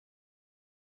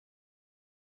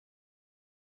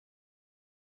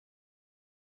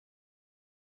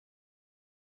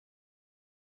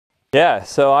Yeah,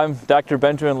 so I'm Dr.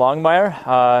 Benjamin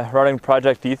Longmire, running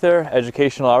Project Ether,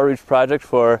 educational outreach project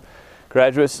for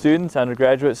graduate students,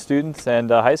 undergraduate students, and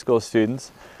high school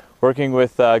students, working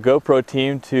with GoPro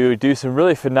team to do some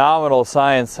really phenomenal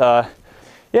science.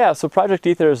 Yeah, so Project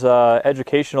Ether is an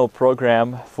educational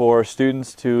program for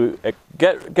students to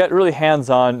get really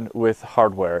hands-on with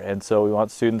hardware, and so we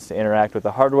want students to interact with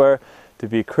the hardware, to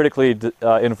be critically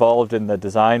involved in the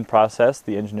design process,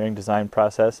 the engineering design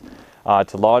process,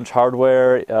 to launch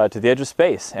hardware to the edge of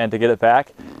space and to get it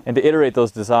back and to iterate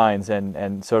those designs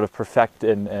and sort of perfect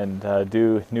and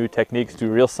do new techniques,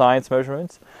 do real science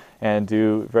measurements, and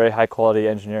do very high quality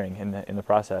engineering in the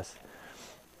process.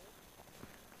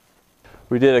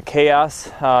 We did a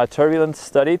chaos turbulence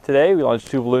study today. We launched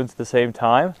 2 balloons at the same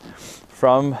time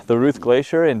from the Ruth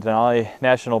Glacier in Denali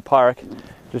National Park,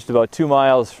 just about 2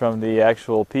 miles from the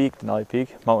actual peak, Denali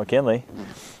Peak, Mount McKinley.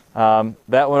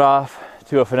 That went off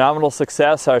to a phenomenal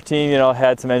success. Our team,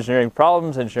 had some engineering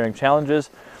problems, engineering challenges,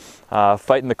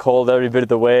 fighting the cold every bit of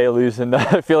the way, losing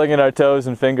feeling in our toes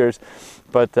and fingers,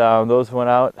 but those went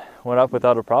up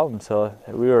without a problem. So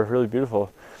we were really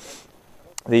beautiful.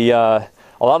 A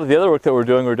lot of the other work that we're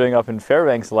doing up in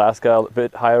Fairbanks, Alaska, a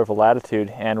bit higher of a latitude,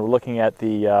 and we're looking at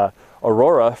the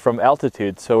aurora from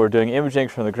altitude. So we're doing imaging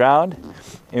from the ground,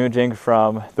 imaging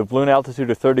from the balloon altitude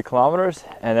of 30 kilometers,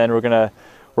 and then we're going to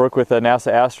work with a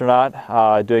NASA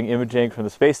astronaut doing imaging from the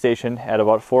space station at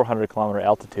about 400 kilometer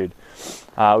altitude.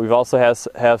 We've also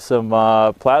have some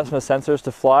plasma sensors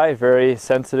to fly, very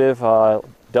sensitive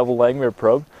double Langmuir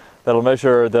probe that'll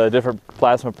measure the different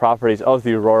plasma properties of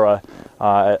the aurora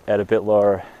at a bit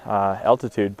lower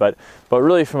altitude, but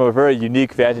really from a very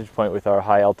unique vantage point with our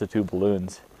high altitude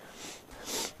balloons.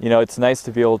 It's nice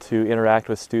to be able to interact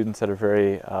with students at a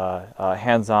very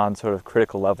hands-on sort of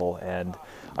critical level, and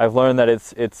I've learned that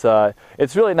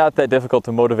it's really not that difficult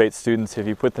to motivate students if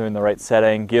you put them in the right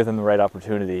setting, give them the right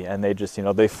opportunity, and they just,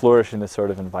 they flourish in this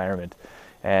sort of environment.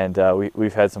 And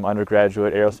we've had some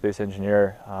undergraduate aerospace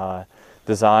engineer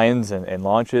designs and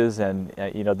launches, and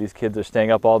these kids are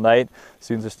staying up all night,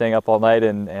 students are staying up all night,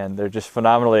 and they're just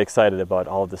phenomenally excited about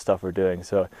all of the stuff we're doing.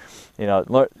 So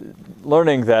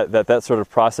learning that sort of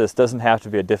process doesn't have to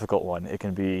be a difficult one. It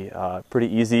can be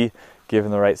pretty easy given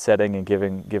the right setting and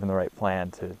given the right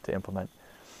plan to implement.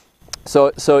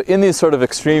 So in these sort of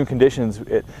extreme conditions,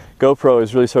 GoPro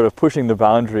is really sort of pushing the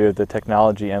boundary of the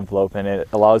technology envelope, and it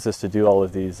allows us to do all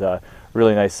of these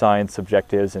really nice science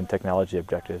objectives and technology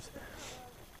objectives.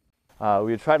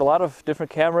 We tried a lot of different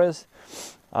cameras.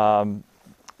 Some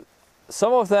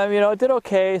of them, did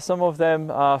okay. Some of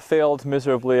them failed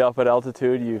miserably up at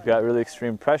altitude. You've got really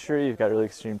extreme pressure, you've got really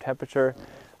extreme temperature.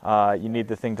 You need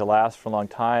the thing to last for a long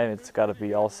time. It's got to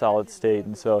be all solid state.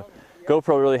 And so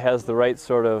GoPro really has the right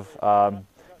sort of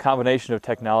combination of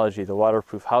technology, the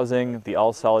waterproof housing, the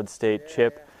all solid state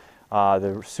chip,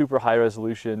 the super high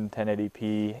resolution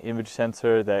 1080p image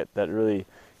sensor that really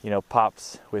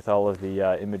pops with all of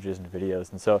the images and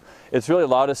videos. And so it's really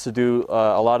allowed us to do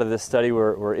a lot of this study.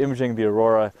 We're imaging the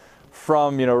aurora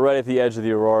from, right at the edge of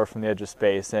the aurora, from the edge of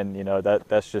space, and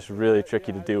that's just really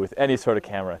tricky to do with any sort of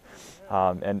camera.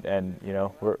 And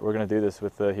we're going to do this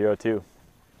with the Hero 2,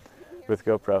 with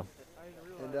GoPro.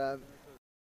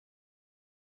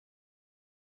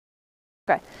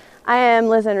 Okay. I am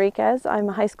Liz Henriquez. I'm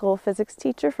a high school physics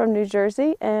teacher from New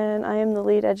Jersey, and I am the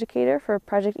lead educator for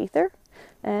Project Ether,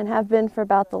 and have been for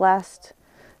about the last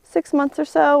 6 months or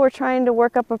so. We're trying to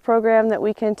work up a program that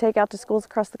we can take out to schools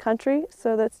across the country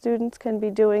so that students can be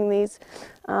doing these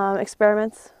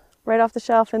experiments right off the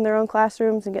shelf in their own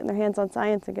classrooms and getting their hands on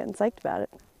science and getting psyched about it.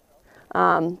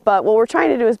 But what we're trying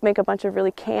to do is make a bunch of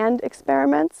really canned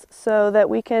experiments so that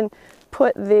we can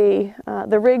put the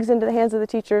rigs into the hands of the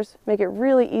teachers, make it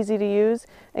really easy to use,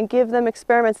 and give them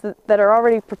experiments that are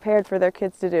already prepared for their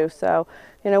kids to do. So,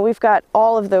 we've got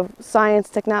all of the science,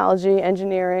 technology,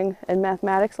 engineering, and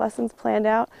mathematics lessons planned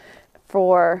out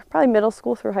for probably middle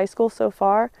school through high school so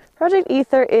far. Project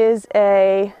Ether is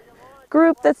a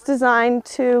group that's designed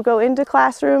to go into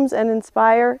classrooms and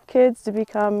inspire kids to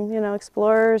become,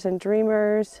 explorers and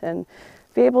dreamers and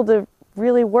be able to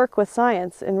really work with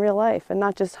science in real life and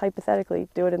not just hypothetically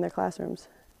do it in their classrooms.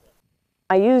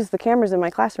 I use the cameras in my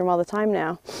classroom all the time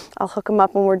now. I'll hook them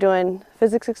up when we're doing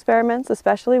physics experiments,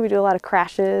 especially. We do a lot of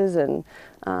crashes and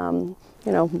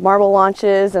marble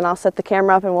launches, and I'll set the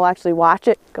camera up and we'll actually watch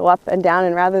it go up and down,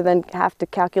 and rather than have to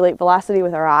calculate velocity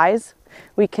with our eyes,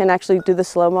 we can actually do the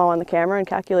slow-mo on the camera and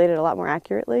calculate it a lot more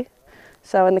accurately.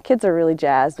 So, and the kids are really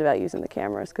jazzed about using the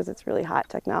cameras because it's really hot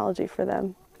technology for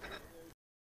them.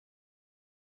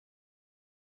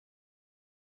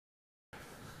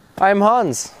 I'm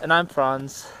Hans. And I'm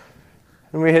Franz.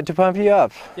 And we're here to pump you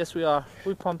up. Yes, we are.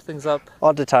 We pump things up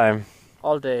All the time.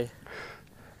 all day.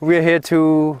 We're here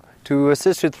to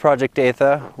assist with Project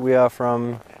Aether. We are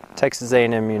from Texas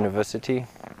A&M University.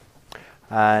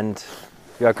 And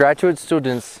we are graduate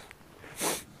students.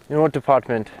 In what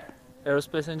department?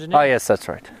 Aerospace Engineering? Oh yes, that's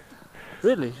right.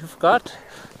 Really? You forgot?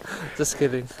 Just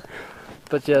kidding.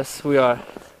 But yes, we are.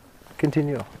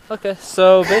 Continue. Okay,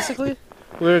 so basically,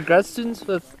 we're grad students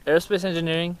with Aerospace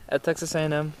Engineering at Texas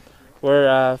A&M.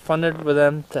 We're funded with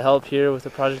them to help here with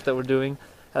the project that we're doing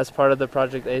as part of the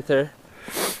Project Aether.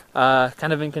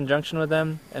 Kind of in conjunction with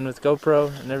them and with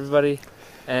GoPro and everybody.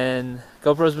 And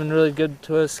GoPro's been really good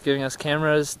to us, giving us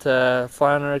cameras to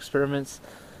fly on our experiments,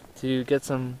 to get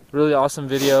some really awesome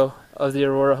video of the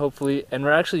Aurora, hopefully. And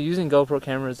we're actually using GoPro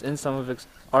cameras in some of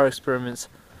our experiments.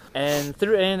 And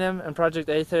through A&M and Project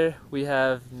Aether, we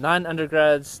have 9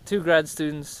 undergrads, 2 grad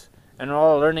students, and we're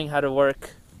all learning how to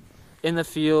work in the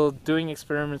field, doing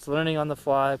experiments, learning on the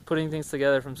fly, putting things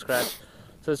together from scratch.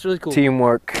 So it's really cool.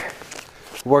 Teamwork,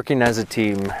 working as a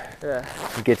team, Yeah.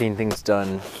 getting things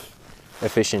done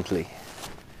efficiently.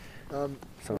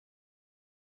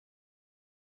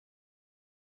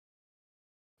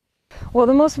 Well,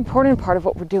 the most important part of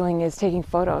what we're doing is taking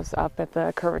photos up at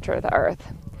the curvature of the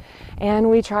Earth.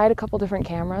 And we tried a couple different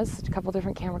cameras, a couple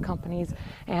different camera companies,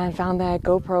 and found that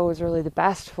GoPro was really the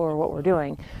best for what we're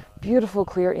doing. Beautiful,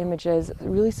 clear images,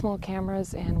 really small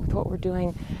cameras, and with what we're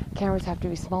doing, cameras have to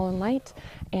be small and light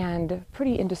and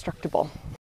pretty indestructible.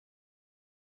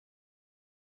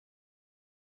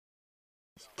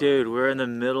 Dude, we're in the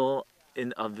middle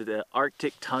of the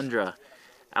Arctic tundra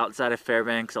outside of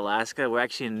Fairbanks, Alaska. We're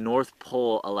actually in North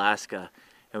Pole, Alaska,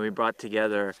 and we brought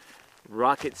together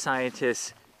rocket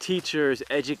scientists, teachers,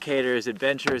 educators,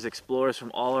 adventurers, explorers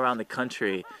from all around the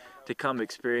country to come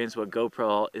experience what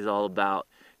GoPro is all about,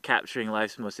 capturing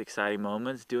life's most exciting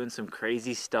moments, doing some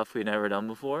crazy stuff we've never done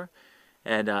before,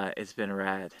 and it's been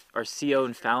rad. Our CEO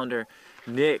and founder,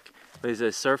 Nick, is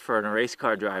a surfer and a race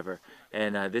car driver,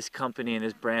 and this company and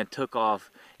this brand took off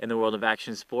in the world of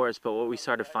action sports. But what we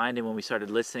started finding when we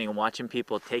started listening and watching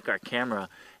people take our camera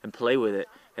and play with it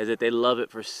is that they love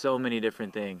it for so many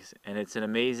different things. And it's an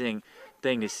amazing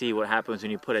thing to see what happens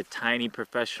when you put a tiny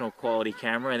professional quality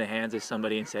camera in the hands of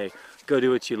somebody and say, go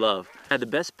do what you love. And the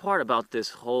best part about this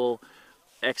whole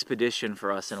expedition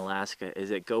for us in Alaska is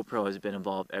that GoPro has been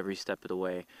involved every step of the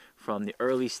way, from the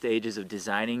early stages of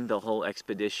designing the whole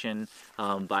expedition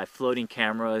by floating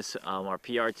cameras, our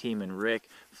PR team and Rick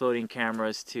floating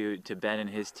cameras to Ben and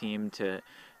his team to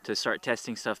start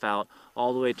testing stuff out,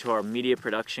 all the way to our media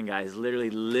production guys literally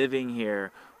living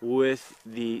here with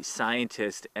the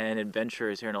scientists and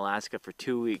adventurers here in Alaska for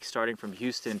 2 weeks, starting from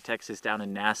Houston, Texas down to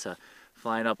NASA,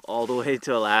 flying up all the way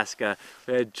to Alaska.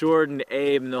 We had Jordan,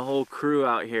 Abe, and the whole crew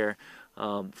out here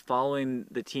following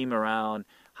the team around,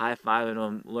 high-fiving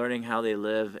them, learning how they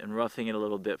live, and roughing it a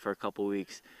little bit for a couple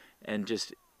weeks, and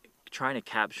just trying to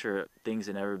capture things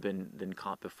that never been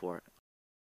caught before.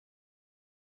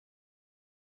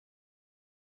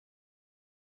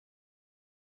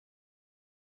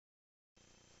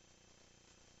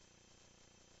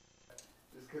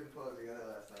 Just couldn't pull it together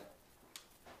last night.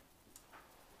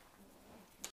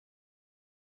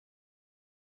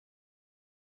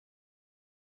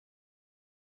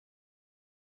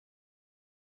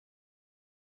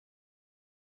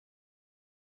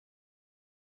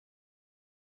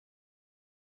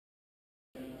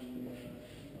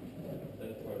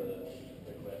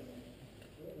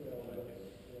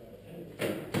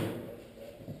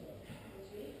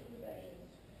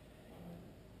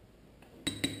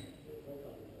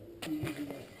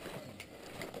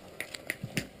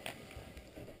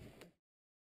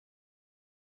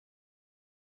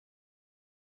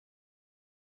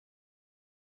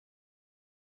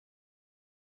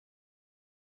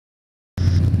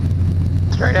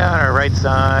 Straight out on our right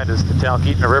side is the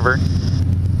Talkeetna River.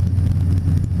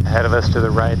 Ahead of us to the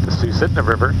right, the Susitna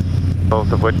River,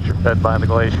 both of which are fed by the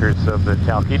glaciers of the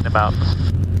Talkeetna Mountains,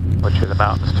 which are the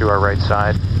mountains to our right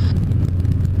side.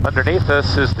 Underneath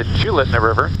us is the Chulitna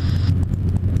River,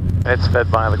 and it's fed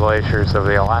by the glaciers of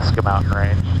the Alaska Mountain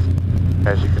Range.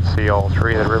 As you can see, all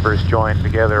 3 of the rivers join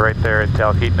together right there at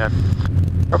Talkeetna.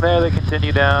 From there, they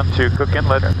continue down to Cook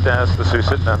Inlet as the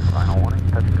Susitna. Final warning,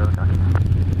 touch and go, Duncan.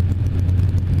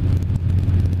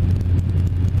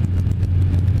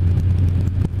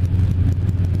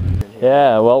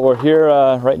 Yeah, well, we're here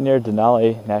right near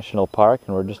Denali National Park,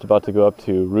 and we're just about to go up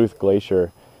to Ruth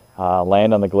Glacier,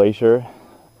 land on the glacier,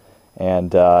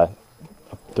 and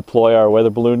deploy our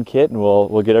weather balloon kit, and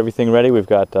we'll get everything ready. We've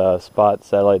got Spot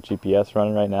satellite GPS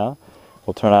running right now.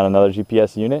 We'll turn on another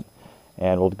GPS unit,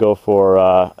 and we'll go for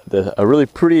a really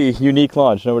pretty unique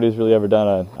launch. Nobody's really ever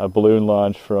done a balloon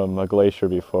launch from a glacier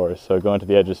before, so going to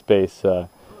the edge of space,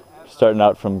 starting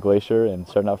out from Glacier and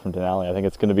starting out from Denali. I think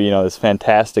it's going to be, this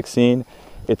fantastic scene.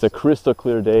 It's a crystal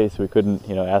clear day, so we couldn't,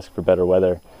 ask for better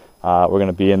weather. We're going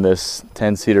to be in this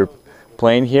 10-seater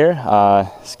plane here,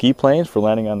 ski planes for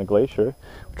landing on the glacier,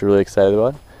 which we're really excited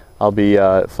about. I'll be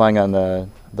flying on the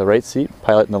right seat,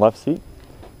 pilot in the left seat,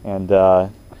 and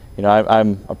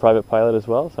I'm a private pilot as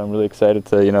well, so I'm really excited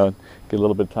to get a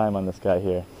little bit of time on this guy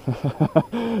here.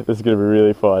 This is going to be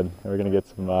really fun. We're going to get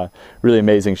some really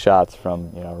amazing shots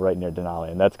from right near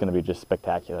Denali, and that's going to be just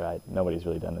spectacular. Nobody's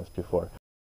really done this before.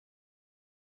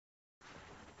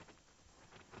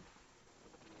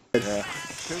 Yeah.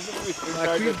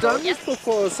 Like we've done this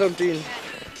before or something.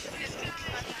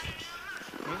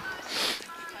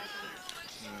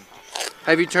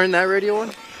 Have you turned that radio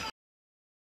on?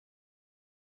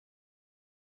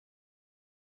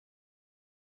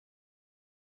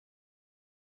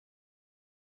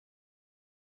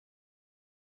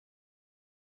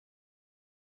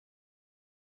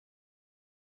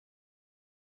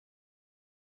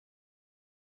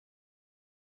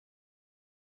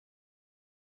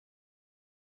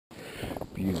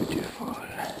 Beautiful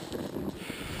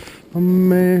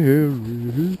America.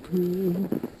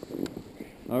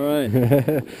 All right.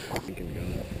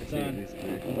 It's on.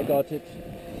 I got it.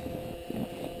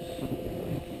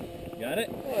 Got it?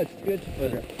 Oh, it's good.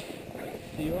 Okay.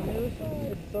 See you on the other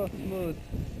side. It's so smooth.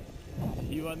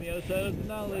 See you on the other side of the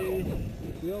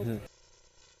Denali.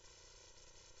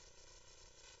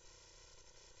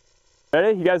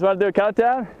 Ready? You guys want to do a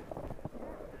countdown?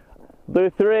 Do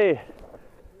 3,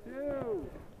 2,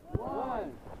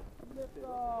 1. Lift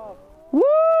off. Woo!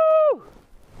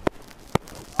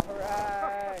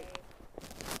 Alright.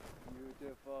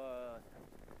 Beautiful.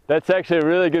 That's actually a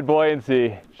really good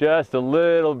buoyancy. Just a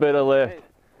little bit of lift. Hey,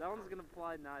 that one's gonna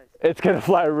fly nice. It's gonna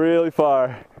fly really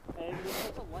far. And it's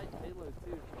such a light payload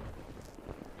too.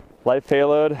 Light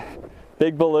payload,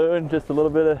 big balloon, just a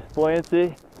little bit of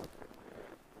buoyancy.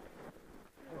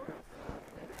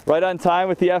 Right on time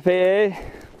with the FAA.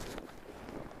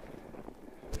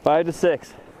 5 to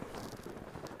 6.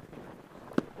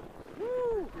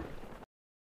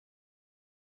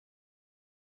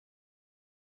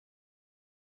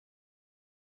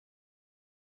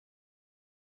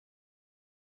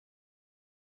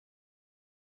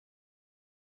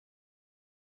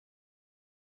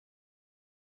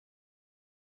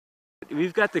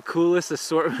 We've got the coolest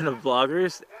assortment of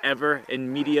bloggers ever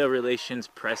in media relations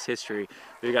press history.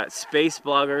 We've got space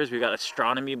bloggers, we've got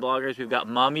astronomy bloggers, we've got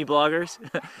mommy bloggers,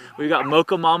 we've got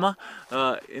Mocha Mama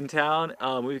in town.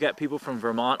 We've got people from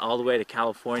Vermont all the way to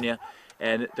California,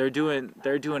 and they're doing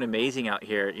amazing out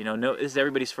here. This is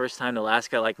everybody's first time to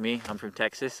Alaska like me. I'm from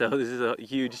Texas, so this is a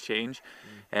huge change,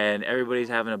 and everybody's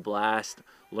having a blast,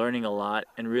 learning a lot,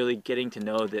 and really getting to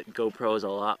know that GoPro is a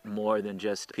lot more than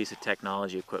just a piece of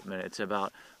technology equipment. It's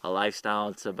about a lifestyle,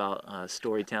 it's about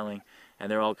storytelling,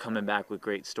 and they're all coming back with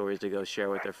great stories to go share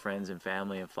with their friends and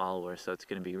family and followers, so it's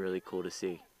going to be really cool to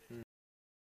see.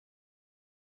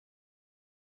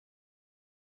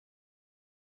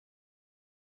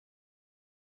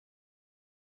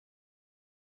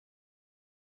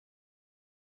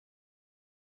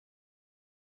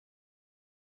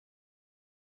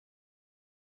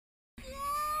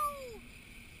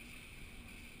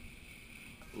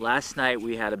 Last night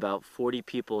we had about 40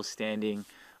 people standing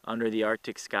under the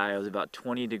Arctic sky. It was about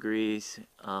 20 degrees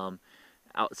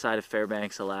outside of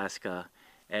Fairbanks, Alaska,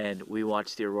 and we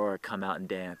watched the aurora come out and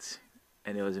dance,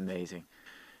 and it was amazing.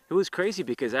 It was crazy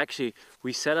because actually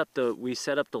we set up the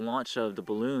launch of the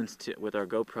balloons with our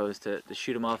GoPros to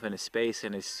shoot them off into space,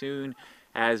 and as soon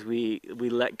as we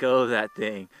let go of that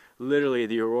thing, literally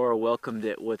the aurora welcomed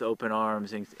it with open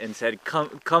arms and said,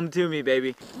 come to me,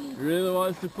 baby. Really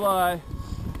wants to fly.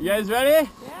 You guys ready?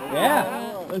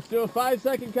 Yeah. Let's do a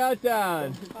 5-second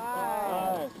countdown.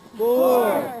 5,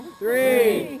 4,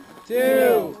 3,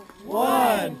 2,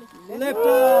 1. Lift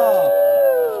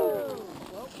off.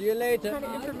 See you later. What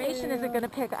kind of information is it going to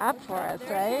pick up for us,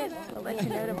 right? I'll let you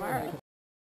know tomorrow.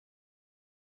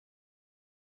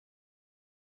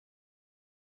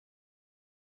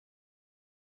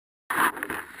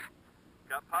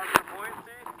 Got positive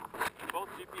buoyancy. Both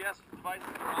GPS devices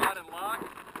are on and locked.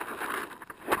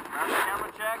 Grab the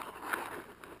camera check.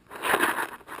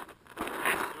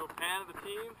 Do a pan of the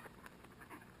team.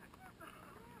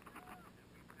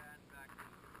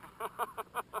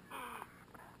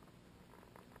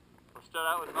 We'll start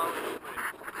out with Molly.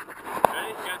 Ready?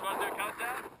 You guys want to do a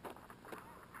countdown?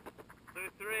 2,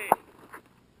 3.